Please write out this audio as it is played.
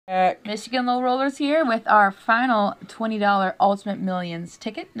Michigan Low Rollers here with our final $20 Ultimate Millions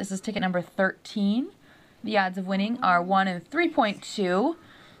ticket. This is ticket number 13. The odds of winning are 1 in 3.2.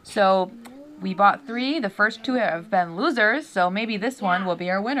 So we bought 3. The first 2 have been losers, so maybe this one will be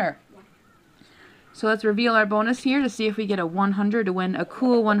our winner. So let's reveal our bonus here to see if we get a 100 to win a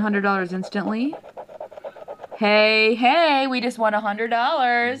cool $100 instantly. Hey, hey, we just won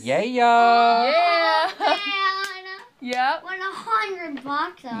 $100. Yeah. Yeah. Yep. Won $100.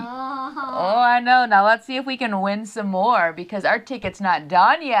 Oh, I know. Now let's see if we can win some more because our ticket's not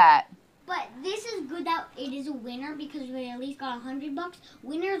done yet. But this is good that it is a winner because we at least got $100.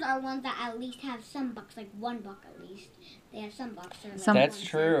 Winners are ones that at least have some bucks, like $1 at least. They have some bucks. Or like That's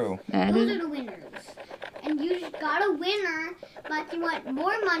true. Those are the winners. And you just got a winner, but you want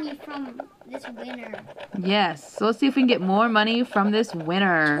more money from this winner. Yes. So let's see if we can get more money from this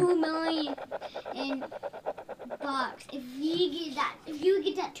winner. $2 million bucks. If you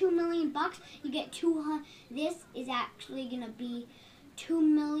get that $2 million bucks, you get 200. This is actually gonna be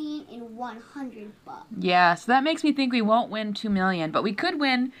 $2,100,000. Yeah, so that makes me think we won't win $2 million, but we could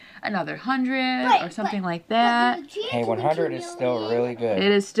win another 100 or something like that. Hey, 100 is still really good.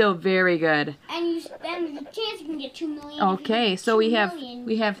 It is still very good. And the chance you can get $2 million. Okay, so we have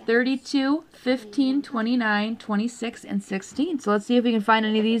 32, 15, 29, 26, and 16. So let's see if we can find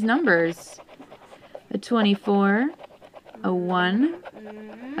any of these numbers. A 24, a 1,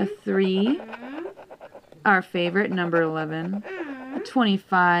 a 3, our favorite, number 11, a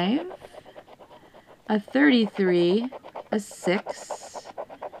 25, a 33, a 6,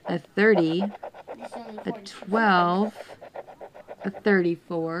 a 30, a 12, a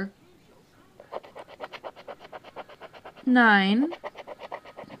 34, 9,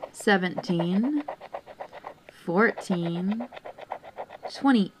 17, 14,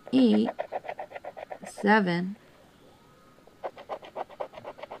 28, 7,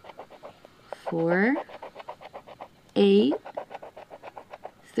 4, 8,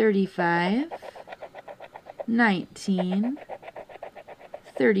 35, 19,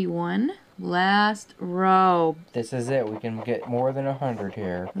 31. Last row. This is it. We can get more than 100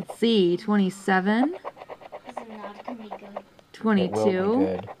 here. Let's see. 27, This is not gonna be good. 22, It will be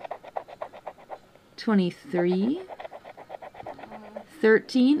good. 23,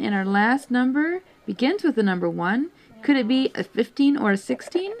 13, and our last number begins with the number 1. Could it be a 15 or a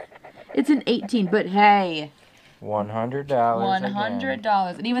 16? It's an 18, but hey. $100.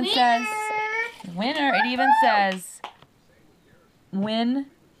 $100. It even says winner. It even says win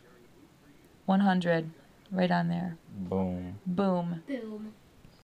 100 right on there. Boom. Boom. Boom.